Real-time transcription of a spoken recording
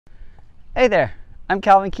Hey there, I'm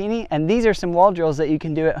Keeney, and these are some wall drills that you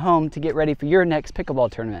can do at home to get ready for your next pickleball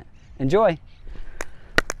tournament. Enjoy!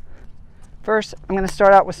 First, I'm going to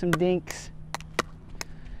start out with some dinks.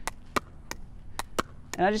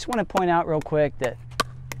 And I just want to point out real quick that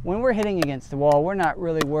when we're hitting against the wall, we're not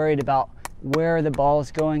really worried about where the ball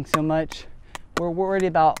is going so much. We're worried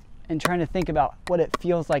about and trying to think about what it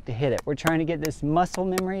feels like to hit it. We're trying to get this muscle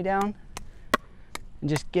memory down and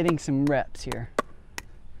just getting some reps here.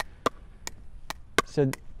 So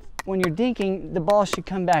when you're dinking, the ball should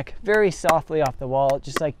come back very softly off the wall,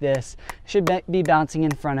 just like this. It should be bouncing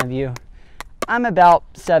in front of you. I'm about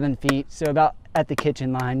 7 feet, so about at the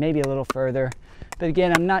kitchen line, maybe a little further. But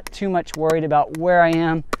again, I'm not too much worried about where I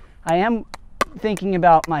am. I am thinking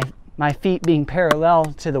about my feet being parallel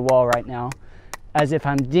to the wall right now, as if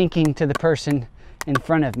I'm dinking to the person in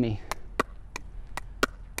front of me.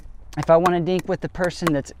 If I want to dink with the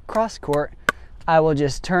person that's cross court, I will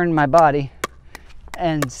just turn my body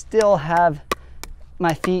and still have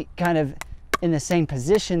my feet kind of in the same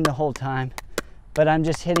position the whole time, but I'm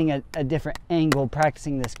just hitting a different angle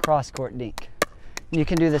practicing this cross court dink. And you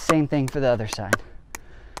can do the same thing for the other side.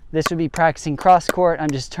 This would be practicing cross court. I'm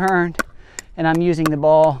just turned and I'm using the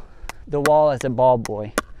wall as a ball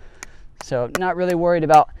boy. So not really worried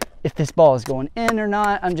about if this ball is going in or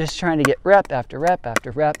not. I'm just trying to get rep after rep after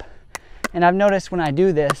rep. And I've noticed when I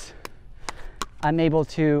do this, I'm able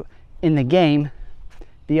to, in the game,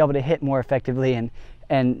 be able to hit more effectively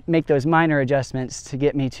and make those minor adjustments to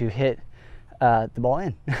get me to hit the ball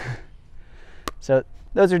in. So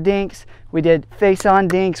those are dinks. We did face-on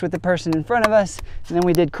dinks with the person in front of us, and then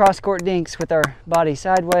we did cross-court dinks with our body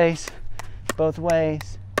sideways, both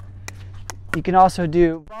ways. You can also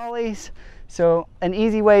do volleys. So an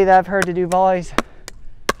easy way that I've heard to do volleys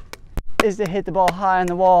is to hit the ball high on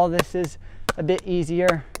the wall. This is a bit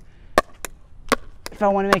easier. If I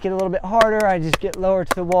want to make it a little bit harder, I just get lower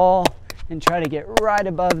to the wall and try to get right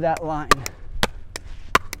above that line.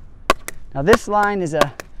 Now this line is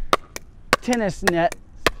a tennis net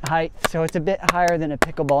height, so it's a bit higher than a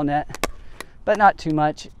pickleball net, but not too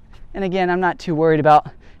much. And again, I'm not too worried about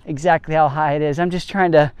exactly how high it is. I'm just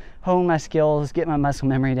trying to hone my skills, get my muscle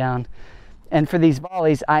memory down. And for these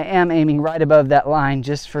volleys, I am aiming right above that line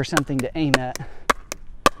just for something to aim at.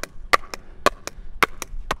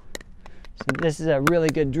 So this is a really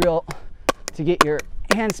good drill to get your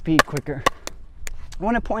hand speed quicker. I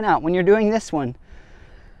want to point out, when you're doing this one,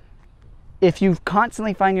 if you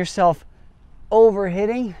constantly find yourself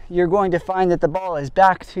overhitting, you're going to find that the ball is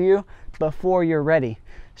back to you before you're ready.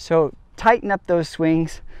 So tighten up those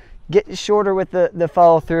swings, get shorter with the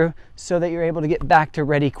follow through so that you're able to get back to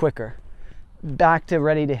ready quicker. Back to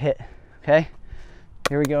ready to hit, okay?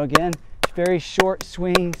 Here we go again. Very short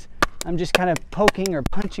swings. I'm just kind of poking or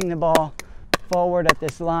punching the ball forward at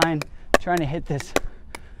this line, trying to hit this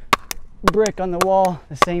brick on the wall,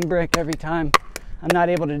 the same brick every time. I'm not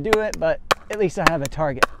able to do it, but at least I have a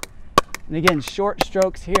target. And again, short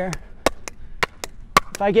strokes here.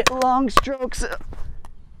 If I get long strokes,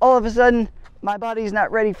 all of a sudden, my body's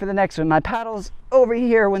not ready for the next one. My paddle's over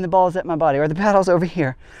here when the ball's at my body, or the paddle's over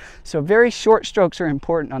here. So very short strokes are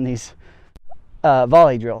important on these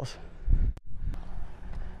volley drills.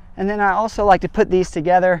 And then I also like to put these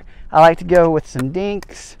together. I like to go with some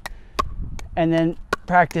dinks and then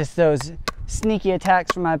practice those sneaky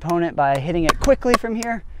attacks from my opponent by hitting it quickly from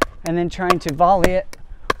here and then trying to volley it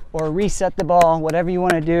or reset the ball, whatever you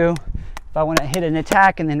want to do. If I want to hit an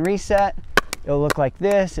attack and then reset, it'll look like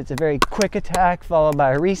this. It's a very quick attack followed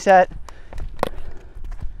by a reset.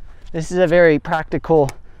 This is a very practical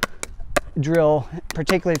drill,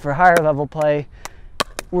 particularly for higher level play,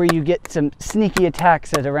 where you get some sneaky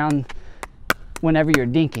attacks at around whenever you're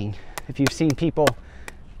dinking. If you've seen people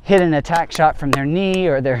hit an attack shot from their knee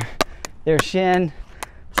or their shin,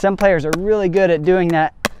 some players are really good at doing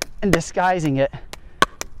that and disguising it.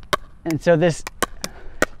 And so this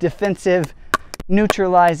defensive,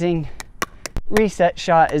 neutralizing reset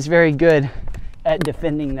shot is very good at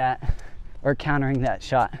defending that or countering that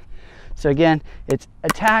shot. So again, it's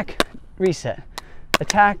attack, reset,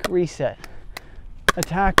 attack, reset,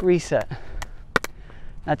 attack, reset.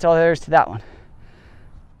 That's all there is to that one.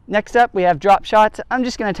 Next up, we have drop shots. I'm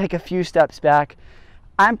just going to take a few steps back.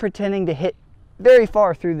 I'm pretending to hit very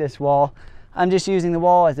far through this wall. I'm just using the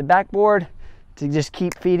wall as a backboard to just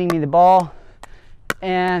keep feeding me the ball.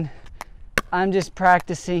 And I'm just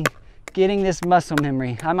practicing getting this muscle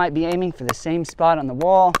memory. I might be aiming for the same spot on the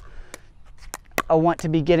wall. I want to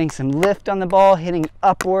be getting some lift on the ball, hitting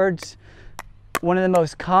upwards. One of the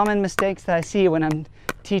most common mistakes that I see when I'm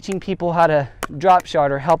teaching people how to drop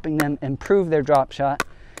shot or helping them improve their drop shot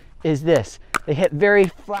is this. They hit very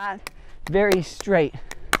flat very straight.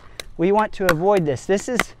 We want to avoid this.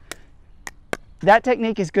 That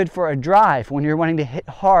technique is good for a drive when you're wanting to hit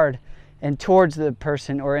hard and towards the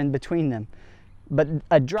person or in between them. But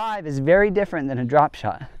a drive is very different than a drop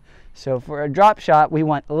shot. So for a drop shot, we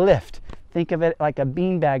want lift. Think of it like a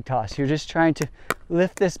beanbag toss. You're just trying to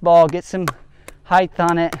lift this ball, get some height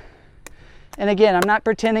on it. And again, I'm not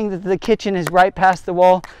pretending that the kitchen is right past the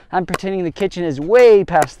wall. I'm pretending the kitchen is way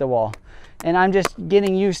past the wall. And I'm just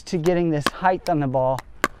getting used to getting this height on the ball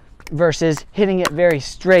versus hitting it very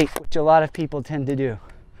straight, which a lot of people tend to do.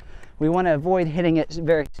 We want to avoid hitting it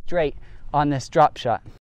very straight on this drop shot.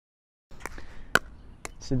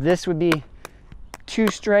 So this would be too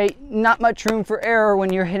straight, not much room for error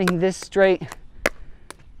when you're hitting this straight.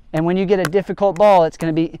 And when you get a difficult ball, it's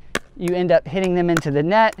going to be, you end up hitting them into the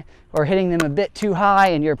net or hitting them a bit too high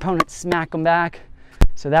and your opponent smack them back.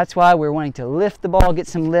 So that's why we're wanting to lift the ball, get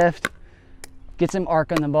some lift, get some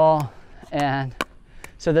arc on the ball, and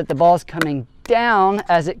so that the ball's coming down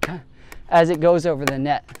as it goes over the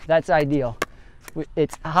net. That's ideal.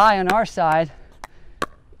 It's high on our side,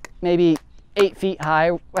 maybe 8 feet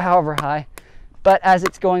high, however high, but as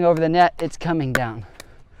it's going over the net, it's coming down.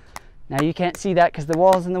 Now you can't see that because the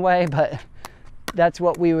wall's in the way, but that's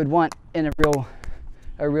what we would want in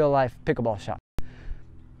a real life pickleball shot.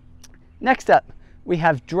 Next up, we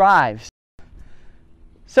have drives.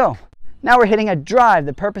 So now we're hitting a drive.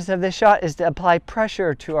 The purpose of this shot is to apply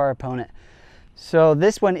pressure to our opponent. So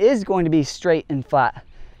this one is going to be straight and flat.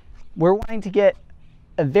 We're wanting to get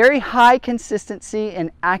a very high consistency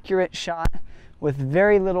and accurate shot with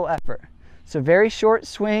very little effort. So very short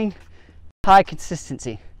swing, high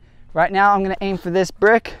consistency. Right now I'm going to aim for this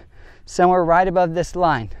brick somewhere right above this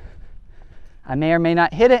line. I may or may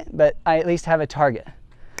not hit it, but I at least have a target.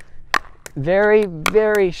 Very,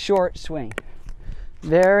 very short swing.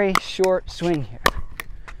 Very short swing here.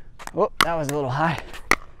 Oh, that was a little high.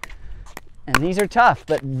 And these are tough,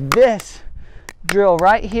 but this drill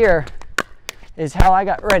right here is how I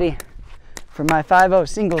got ready for my 5-0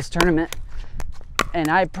 singles tournament. And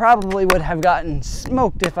I probably would have gotten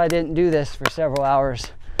smoked if I didn't do this for several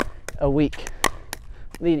hours a week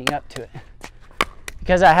leading up to it,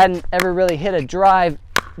 because I hadn't ever really hit a drive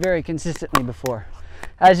very consistently before.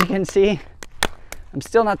 As you can see, I'm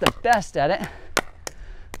still not the best at it,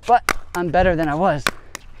 but I'm better than I was.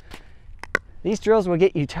 These drills will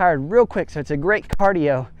get you tired real quick, so it's a great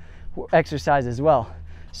cardio exercise as well.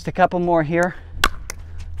 Just a couple more here.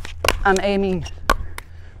 I'm aiming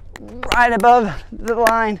right above the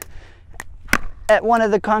line at one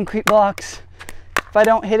of the concrete blocks. If I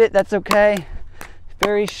don't hit it, that's okay.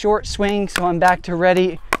 Very short swing, so I'm back to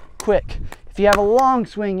ready quick. If you have a long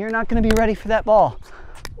swing, you're not going to be ready for that ball.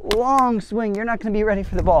 Long swing, you're not going to be ready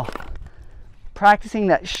for the ball. Practicing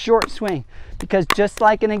that short swing, because just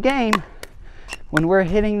like in a game, when we're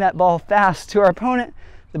hitting that ball fast to our opponent,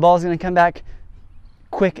 the ball is going to come back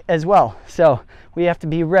quick as well. So we have to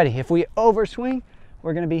be ready. If we overswing,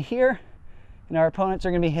 we're going to be here, and our opponents are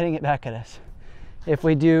going to be hitting it back at us. If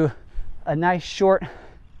we do a nice short,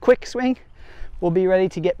 quick swing, we'll be ready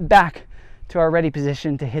to get back to our ready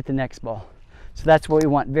position to hit the next ball. So that's what we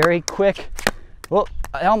want. Very quick. Well,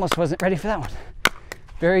 I almost wasn't ready for that one.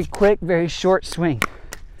 Very quick, very short swing.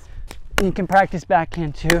 And you can practice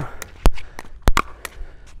backhand too.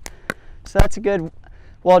 So that's a good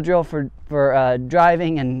wall drill for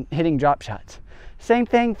driving and hitting drop shots. Same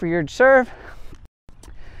thing for your serve.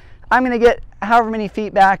 I'm going to get however many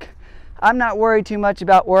feet back. I'm not worried too much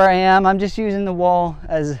about where I am. I'm just using the wall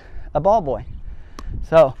as a ball boy.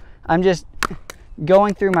 So I'm just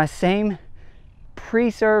going through my same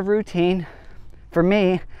pre-serve routine. For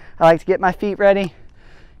me, I like to get my feet ready,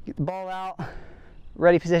 get the ball out,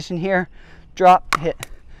 ready position here, drop, hit.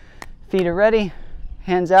 Feet are ready,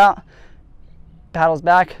 hands out, paddles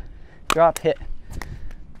back, drop, hit.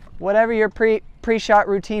 Whatever your pre-shot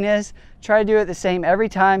routine is, try to do it the same every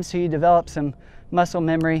time so you develop some muscle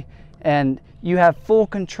memory and you have full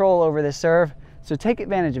control over the serve. So take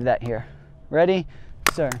advantage of that here. Ready,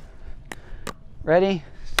 serve. Ready,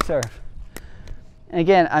 serve. And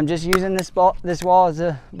again, I'm just using this wall as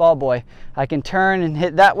a ball boy. I can turn and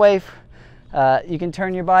hit that way. You can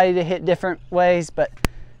turn your body to hit different ways, but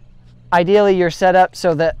ideally you're set up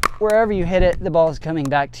so that wherever you hit it, the ball is coming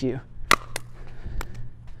back to you.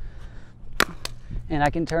 And I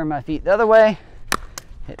can turn my feet the other way,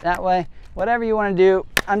 hit that way. Whatever you want to do,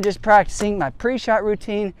 I'm just practicing my pre-shot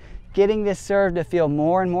routine, getting this serve to feel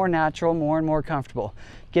more and more natural, more and more comfortable.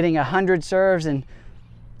 Getting 100 serves in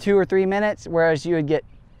 2 or 3 minutes, whereas you would get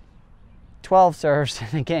 12 serves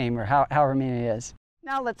in a game, or however many it is.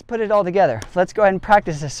 Now let's put it all together. Let's go ahead and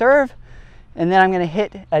practice a serve, and then I'm going to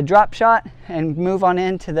hit a drop shot and move on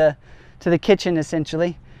into the kitchen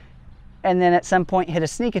essentially, and then at some point hit a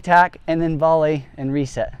sneak attack and then volley and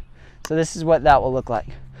reset. So this is what that will look like.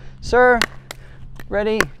 Serve,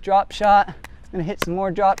 ready, drop shot. I'm going to hit some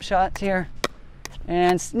more drop shots here,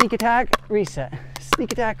 and sneak attack, reset,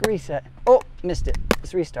 sneak attack, reset. Oh, missed it.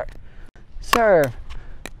 Let's restart. Serve,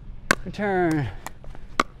 return,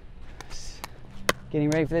 getting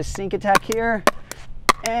ready for this sneak attack here,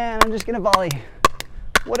 and I'm just going to volley.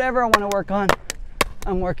 Whatever I want to work on,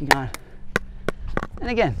 I'm working on. And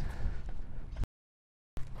again,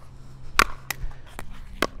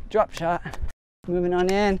 drop shot, moving on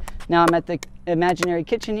in. Now I'm at the imaginary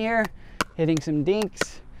kitchen here, hitting some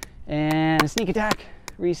dinks, and sneak attack,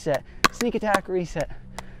 reset, sneak attack, reset,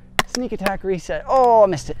 sneak attack, reset. Oh, I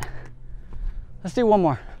missed it. Let's do one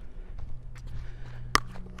more.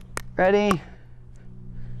 Ready?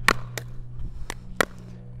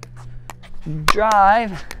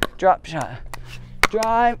 Drive, drop shot,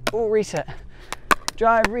 drive, oh, reset,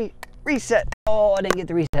 drive, reset. Oh, I didn't get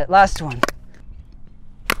the reset. Last one.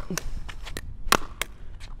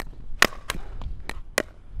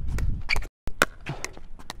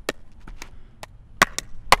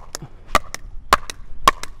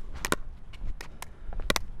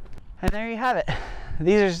 And there you have it.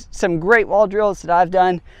 These are some great wall drills that I've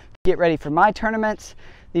done to get ready for my tournaments.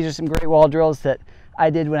 These are some great wall drills that I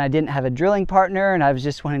did when I didn't have a drilling partner and I was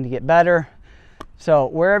just wanting to get better. So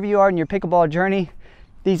wherever you are in your pickleball journey,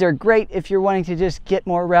 these are great if you're wanting to just get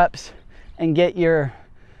more reps and get your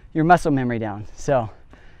muscle memory down. So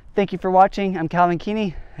thank you for watching. I'm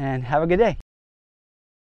Keeney, and have a good day.